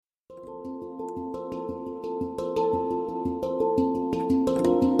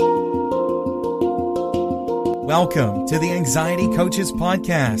Welcome to the Anxiety Coaches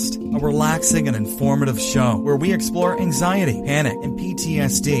Podcast, a relaxing and informative show where we explore anxiety, panic, and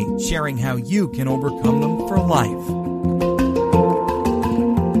PTSD, sharing how you can overcome them for life.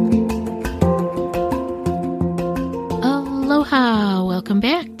 Aloha! Welcome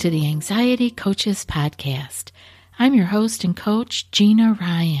back to the Anxiety Coaches Podcast. I'm your host and coach, Gina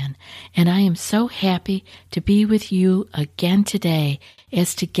Ryan, and I am so happy to be with you again today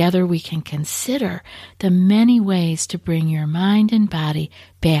as together we can consider the many ways to bring your mind and body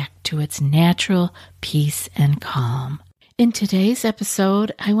back to its natural peace and calm. In today's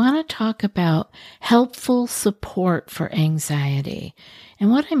episode, I want to talk about helpful support for anxiety.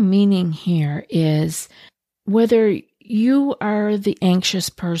 And what I'm meaning here is whether you are the anxious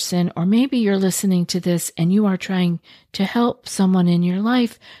person, or maybe you're listening to this and you are trying to help someone in your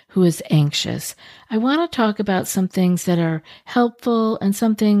life who is anxious. I want to talk about some things that are helpful and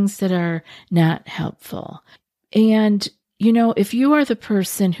some things that are not helpful. And, you know, if you are the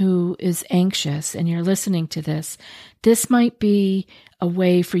person who is anxious and you're listening to this, this might be a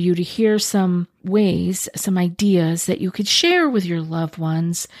way for you to hear some ways, some ideas that you could share with your loved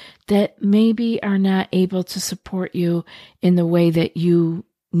ones that maybe are not able to support you in the way that you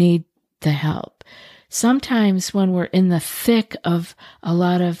need the help. Sometimes when we're in the thick of a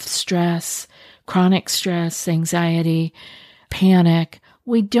lot of stress, chronic stress, anxiety, panic,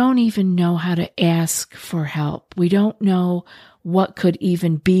 we don't even know how to ask for help. We don't know what could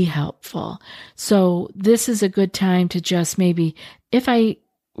even be helpful. So this is a good time to just maybe, if I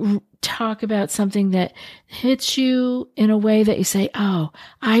talk about something that hits you in a way that you say, oh,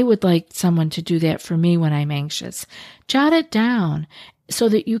 I would like someone to do that for me when I'm anxious, jot it down so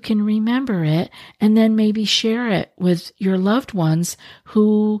that you can remember it and then maybe share it with your loved ones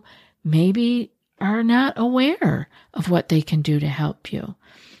who maybe are not aware of what they can do to help you.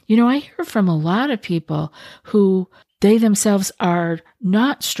 You know, I hear from a lot of people who they themselves are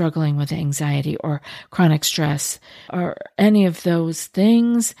not struggling with anxiety or chronic stress or any of those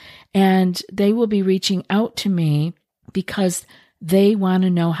things, and they will be reaching out to me because they want to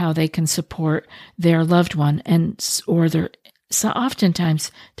know how they can support their loved one, so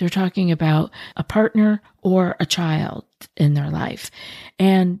oftentimes they're talking about a partner or a child in their life,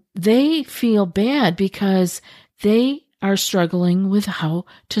 and they feel bad because they are struggling with how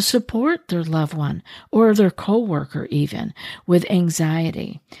to support their loved one or their coworker even with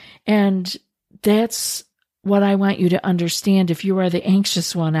anxiety. And that's what I want you to understand if you are the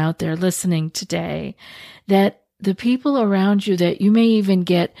anxious one out there listening today, that the people around you that you may even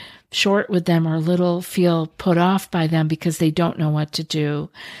get short with them or feel put off by them because they don't know what to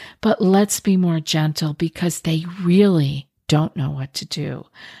do. But let's be more gentle because they really don't know what to do.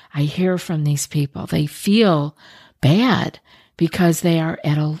 I hear from these people. They feel bad because they are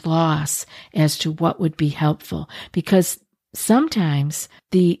at a loss as to what would be helpful, because sometimes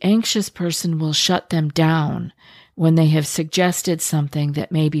the anxious person will shut them down when they have suggested something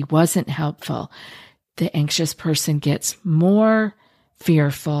that maybe wasn't helpful. The anxious person gets more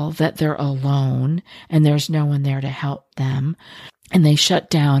fearful that they're alone and there's no one there to help them, and they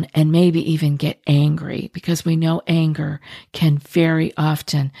shut down and maybe even get angry, because we know anger can very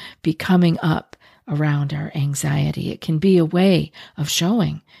often be coming up around our anxiety. It can be a way of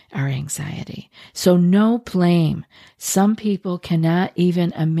showing our anxiety. So no blame. Some people cannot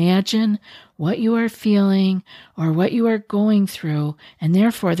even imagine what you are feeling or what you are going through, and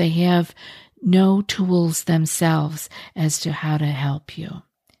therefore they have no tools themselves as to how to help you.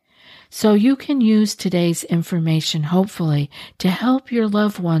 So you can use today's information, hopefully, to help your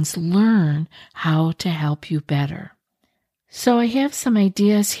loved ones learn how to help you better. So I have some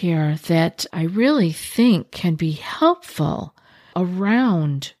ideas here that I really think can be helpful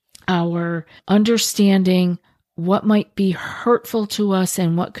around our understanding what might be hurtful to us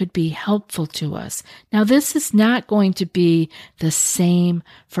and what could be helpful to us. Now, this is not going to be the same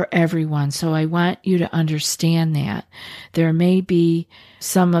for everyone, so I want you to understand that. There may be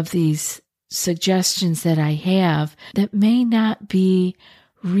some of these suggestions that I have that may not be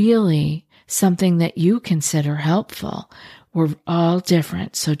really something that you consider helpful. We're all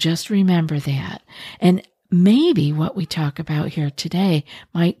different, so just remember that. And maybe what we talk about here today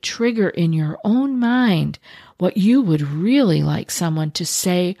might trigger in your own mind what you would really like someone to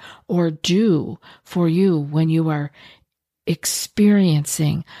say or do for you when you are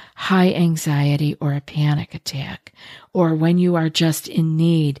experiencing high anxiety or a panic attack, or when you are just in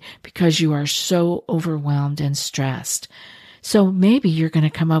need because you are so overwhelmed and stressed. So maybe you're going to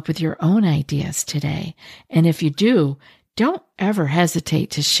come up with your own ideas today. And if you do, don't ever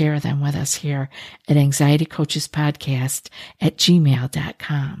hesitate to share them with us here at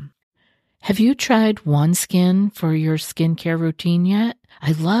anxietycoachespodcast@gmail.com. Have you tried OneSkin for your skincare routine yet?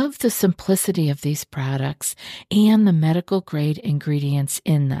 I love the simplicity of these products and the medical grade ingredients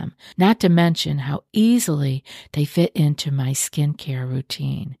in them, not to mention how easily they fit into my skincare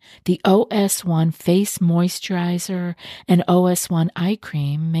routine. The OS1 Face Moisturizer and OS1 Eye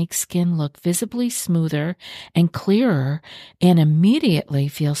Cream make skin look visibly smoother and clearer and immediately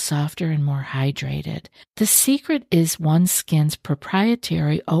feel softer and more hydrated. The secret is OneSkin's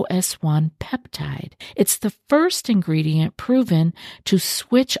proprietary OS1 peptide. It's the first ingredient proven to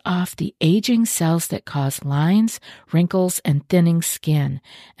switch off the aging cells that cause lines, wrinkles, and thinning skin,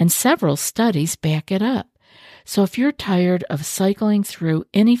 and several studies back it up. So if you're tired of cycling through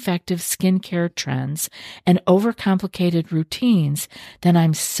ineffective skincare trends and overcomplicated routines, then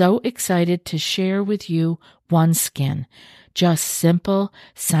I'm so excited to share with you OneSkin, just simple,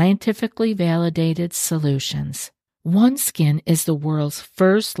 scientifically validated solutions. OneSkin is the world's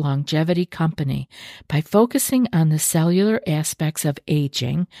first longevity company. By focusing on the cellular aspects of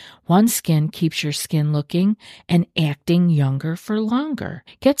aging, OneSkin keeps your skin looking and acting younger for longer.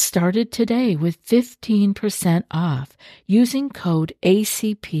 Get started today with 15% off using code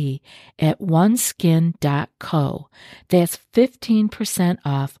ACP at oneskin.co. That's 15%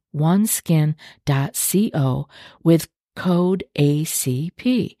 off oneskin.co with code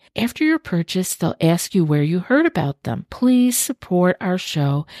ACP. After your purchase, they'll ask you where you heard about them. Please support our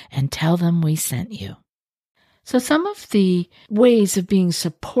show and tell them we sent you. So some of the ways of being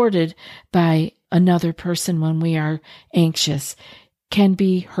supported by another person when we are anxious can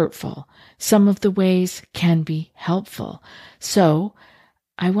be hurtful. Some of the ways can be helpful. So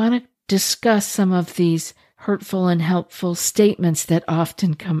I want to discuss some of these hurtful and helpful statements that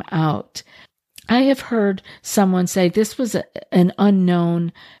often come out. I have heard someone say, this was an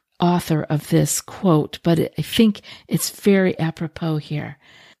unknown author of this quote, but I think it's very apropos here.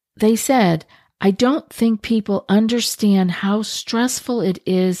 They said, I don't think people understand how stressful it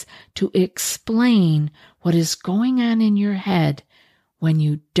is to explain what is going on in your head when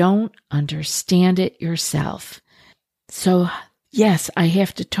you don't understand it yourself. So, yes, I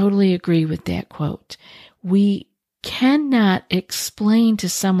have to totally agree with that quote. We cannot explain to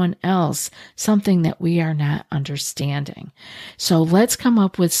someone else something that we are not understanding. So let's come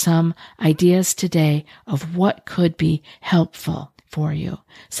up with some ideas today of what could be helpful for you.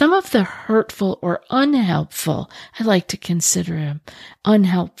 Some of the hurtful or unhelpful, I like to consider them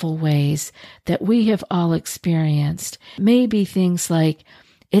unhelpful ways that we have all experienced, may be things like,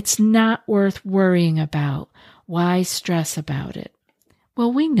 it's not worth worrying about. Why stress about it?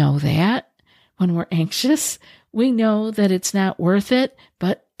 Well, we know that when we're anxious. We know that it's not worth it,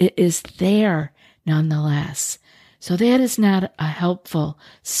 but it is there nonetheless. So that is not a helpful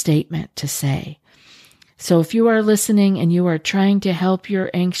statement to say. So if you are listening and you are trying to help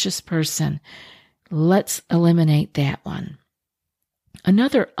your anxious person, let's eliminate that one.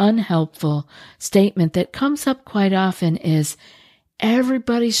 Another unhelpful statement that comes up quite often is,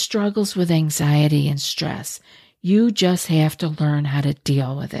 everybody struggles with anxiety and stress. You just have to learn how to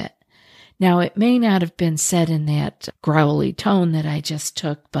deal with it. Now, it may not have been said in that growly tone that I just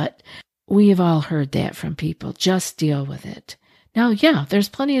took, but we have all heard that from people. Just deal with it. Now, yeah, there's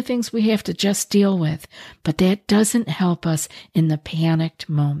plenty of things we have to just deal with, but that doesn't help us in the panicked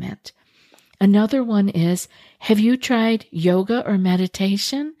moment. Another one is, have you tried yoga or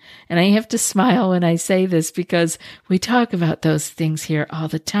meditation? And I have to smile when I say this because we talk about those things here all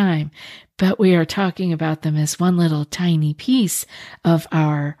the time, but we are talking about them as one little tiny piece of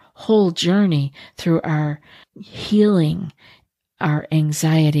our whole journey through our healing, our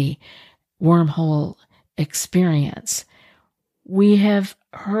anxiety wormhole experience. We have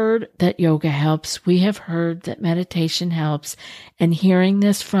heard that yoga helps. We have heard that meditation helps. And hearing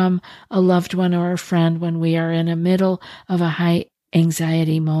this from a loved one or a friend when we are in the middle of a high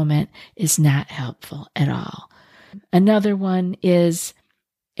anxiety moment is not helpful at all. Another one is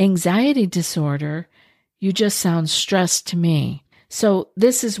anxiety disorder. You just sound stressed to me. So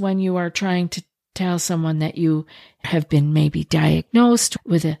this is when you are trying to tell someone that you have been maybe diagnosed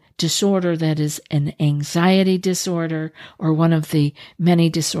with a disorder that is an anxiety disorder or one of the many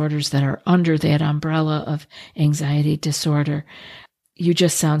disorders that are under that umbrella of anxiety disorder. You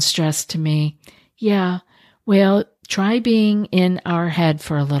just sound stressed to me. Yeah, well, try being in our head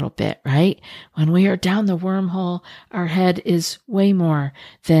for a little bit, right? When we are down the wormhole, our head is way more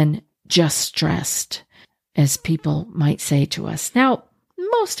than just stressed, as people might say to us. Now,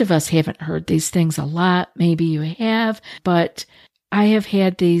 most of us haven't heard these things a lot. Maybe you have, but I have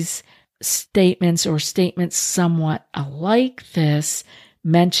had these statements or statements somewhat alike this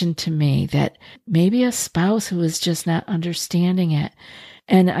mentioned to me, that maybe a spouse who is just not understanding it.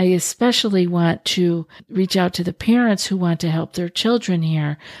 And I especially want to reach out to the parents who want to help their children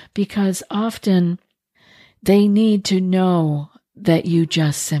here, because often they need to know that you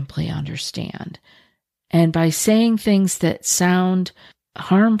just simply understand. And by saying things that sound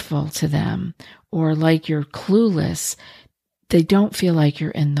harmful to them or like you're clueless, they don't feel like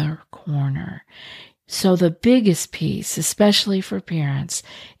you're in their corner. So the biggest piece, especially for parents,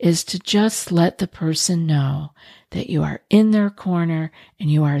 is to just let the person know that you are in their corner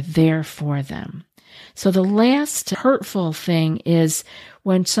and you are there for them. So the last hurtful thing is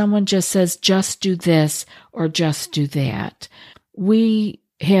when someone just says, just do this or just do that. We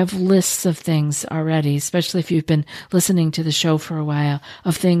have lists of things already, especially if you've been listening to the show for a while,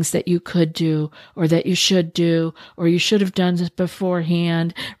 of things that you could do or that you should do or you should have done this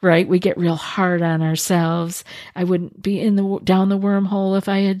beforehand, right? We get real hard on ourselves. I wouldn't be down the wormhole if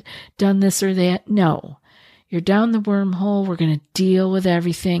I had done this or that. No, you're down the wormhole. We're going to deal with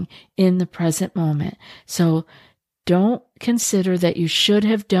everything in the present moment. So don't consider that you should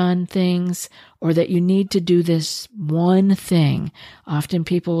have done things or that you need to do this one thing. Often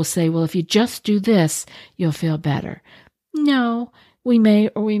people will say, well, if you just do this, you'll feel better. No, we may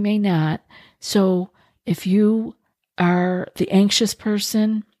or we may not. So if you are the anxious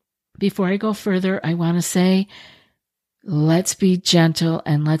person, before I go further, I want to say, let's be gentle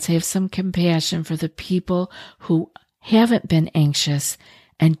and let's have some compassion for the people who haven't been anxious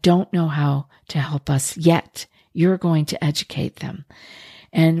and don't know how to help us yet. You're going to educate them.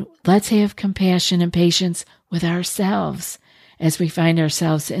 And let's have compassion and patience with ourselves as we find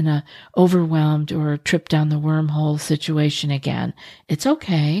ourselves in a overwhelmed or trip down the wormhole situation again. It's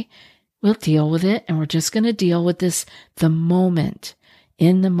okay. We'll deal with it, and we're just going to deal with this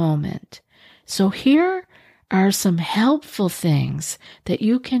in the moment. So here are some helpful things that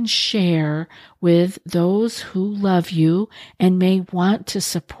you can share with those who love you and may want to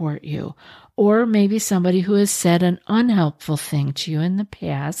support you. Or maybe somebody who has said an unhelpful thing to you in the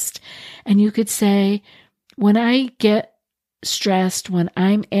past. And you could say, when I get stressed, when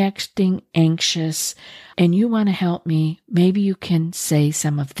I'm acting anxious, and you want to help me, maybe you can say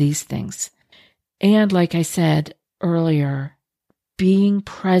some of these things. And like I said earlier, being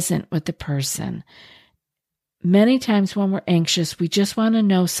present with the person. Many times when we're anxious, we just want to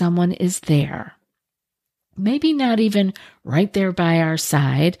know someone is there. Maybe not even right there by our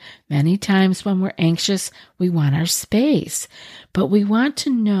side. Many times when we're anxious, we want our space. But we want to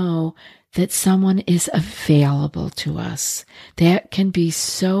know that someone is available to us. That can be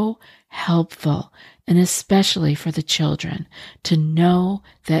so helpful, and especially for the children, to know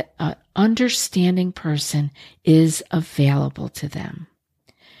that an understanding person is available to them.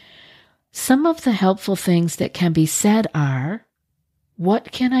 Some of the helpful things that can be said are,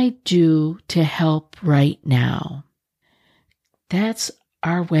 what can I do to help right now? That's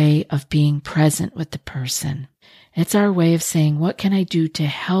our way of being present with the person. It's our way of saying, what can I do to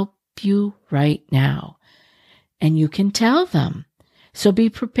help you right now? And you can tell them. So be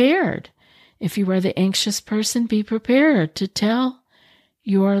prepared. If you are the anxious person, be prepared to tell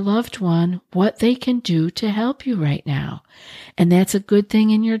your loved one what they can do to help you right now. And that's a good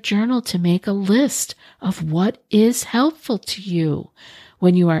thing in your journal, to make a list of what is helpful to you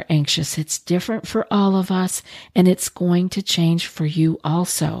when you are anxious. It's different for all of us, and it's going to change for you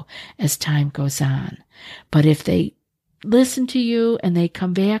also as time goes on. But if they listen to you and they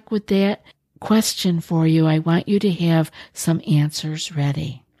come back with that question for you, I want you to have some answers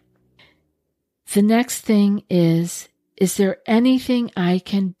ready. The next thing is there anything I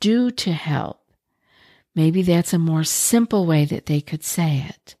can do to help? Maybe that's a more simple way that they could say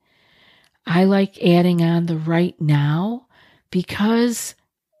it. I like adding on the right now, because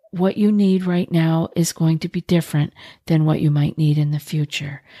what you need right now is going to be different than what you might need in the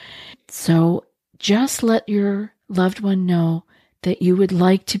future. So just let your loved one know that you would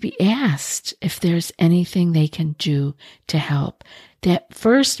like to be asked if there's anything they can do to help. That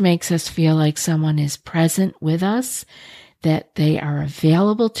first makes us feel like someone is present with us, that they are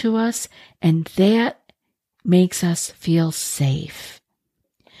available to us, and that makes us feel safe.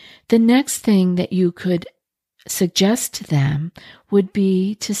 The next thing that you could suggest to them would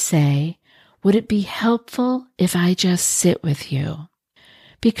be to say, would it be helpful if I just sit with you?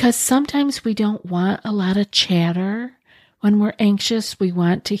 Because sometimes we don't want a lot of chatter. When we're anxious, we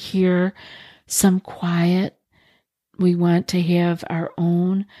want to hear some quiet. We want to have our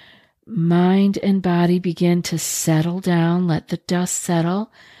own mind and body begin to settle down, let the dust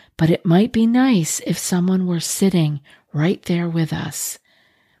settle. But it might be nice if someone were sitting right there with us.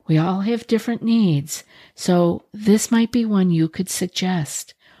 We all have different needs, so this might be one you could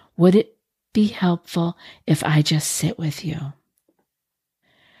suggest. Would it be helpful if I just sit with you?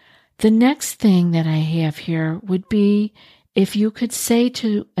 The next thing that I have here would be if you could say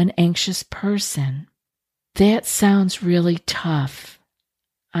to an anxious person, "That sounds really tough.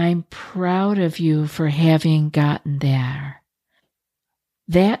 I'm proud of you for having gotten there.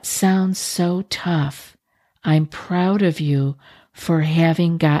 That sounds so tough. I'm proud of you for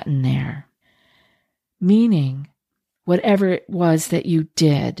having gotten there." Meaning, whatever it was that you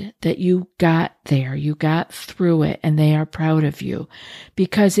did, that you got there, you got through it, and they are proud of you.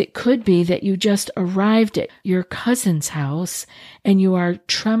 Because it could be that you just arrived at your cousin's house and you are a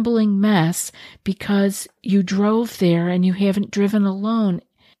trembling mess because you drove there and you haven't driven alone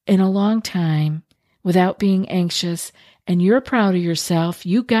in a long time without being anxious, and you're proud of yourself.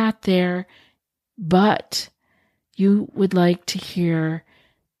 You got there, but you would like to hear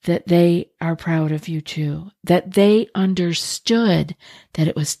that they are proud of you too, that they understood that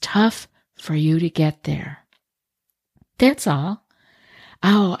it was tough for you to get there. That's all.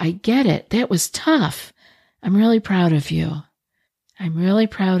 "Oh, I get it. That was tough. I'm really proud of you. I'm really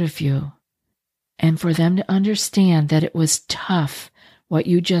proud of you." And for them to understand that it was tough, what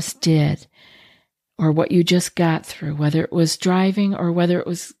you just did, or what you just got through, whether it was driving or whether it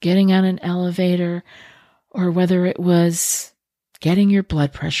was getting on an elevator or whether it was getting your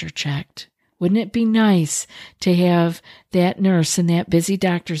blood pressure checked. Wouldn't it be nice to have that nurse in that busy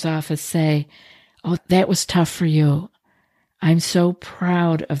doctor's office say, "Oh, that was tough for you. I'm so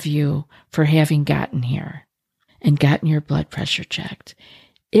proud of you for having gotten here and gotten your blood pressure checked."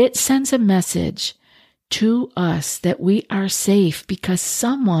 It sends a message to us that we are safe because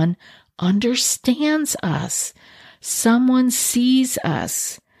someone understands us. Someone sees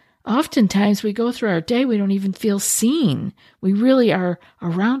us. Oftentimes we go through our day, we don't even feel seen. We really are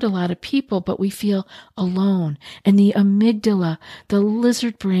around a lot of people, but we feel alone. And the amygdala, the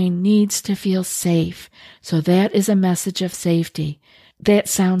lizard brain, needs to feel safe. So that is a message of safety. That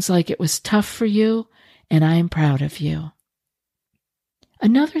sounds like it was tough for you, and I'm proud of you.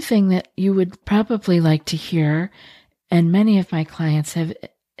 Another thing that you would probably like to hear, and many of my clients have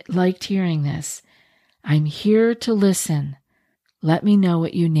liked hearing this, "I'm here to listen. Let me know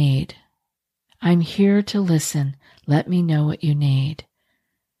what you need." I'm here to listen. Let me know what you need.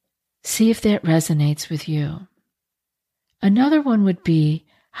 See if that resonates with you. Another one would be,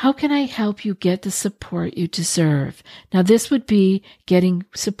 "How can I help you get the support you deserve?" Now, this would be getting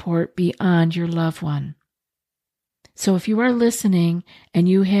support beyond your loved one. So if you are listening and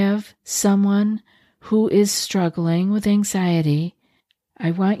you have someone who is struggling with anxiety, I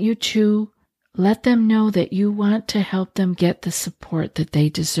want you to let them know that you want to help them get the support that they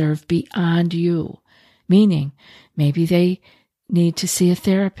deserve beyond you. Meaning, maybe they need to see a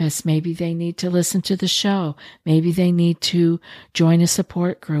therapist. Maybe they need to listen to the show. Maybe they need to join a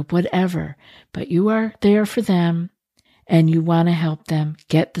support group, whatever. But you are there for them and you want to help them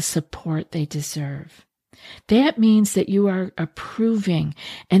get the support they deserve. That means that you are approving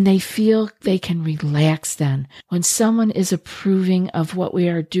and they feel they can relax then. When someone is approving of what we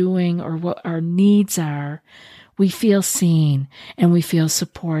are doing or what our needs are, we feel seen and we feel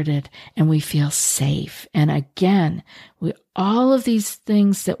supported and we feel safe. And again, all of these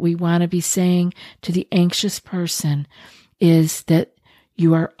things that we want to be saying to the anxious person is that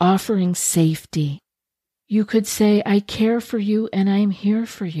you are offering safety. You could say, "I care for you and I'm here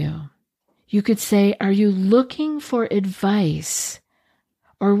for you." You could say, "Are you looking for advice?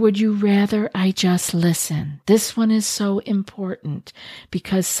 Or would you rather I just listen?" This one is so important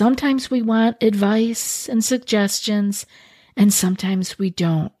because sometimes we want advice and suggestions and sometimes we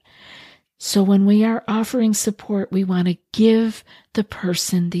don't. So when we are offering support, we want to give the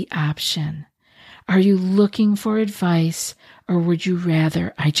person the option. Are you looking for advice or would you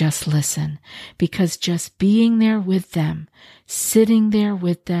rather I just listen? Because just being there with them, sitting there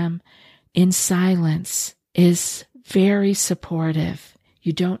with them, in silence is very supportive.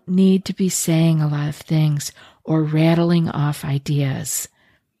 You don't need to be saying a lot of things or rattling off ideas.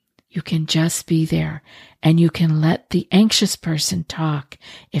 You can just be there and you can let the anxious person talk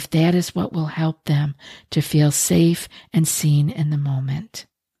if that is what will help them to feel safe and seen in the moment.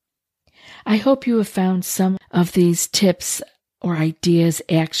 I hope you have found some of these tips or ideas,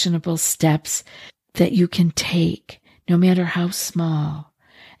 actionable steps that you can take, no matter how small,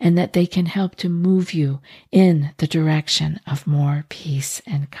 and that they can help to move you in the direction of more peace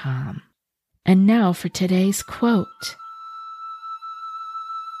and calm. And now for today's quote.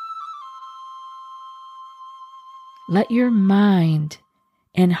 "Let your mind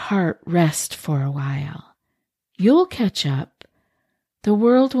and heart rest for a while. You'll catch up. The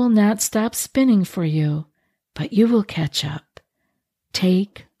world will not stop spinning for you, but you will catch up.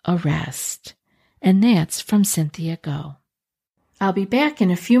 Take a rest." And that's from Cynthia Go. I'll be back in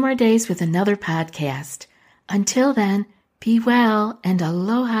a few more days with another podcast. Until then, be well and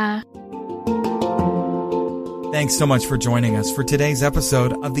aloha. Thanks so much for joining us for today's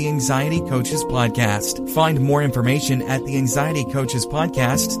episode of the Anxiety Coaches Podcast. Find more information at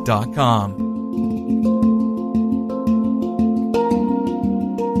theanxietycoachespodcast.com.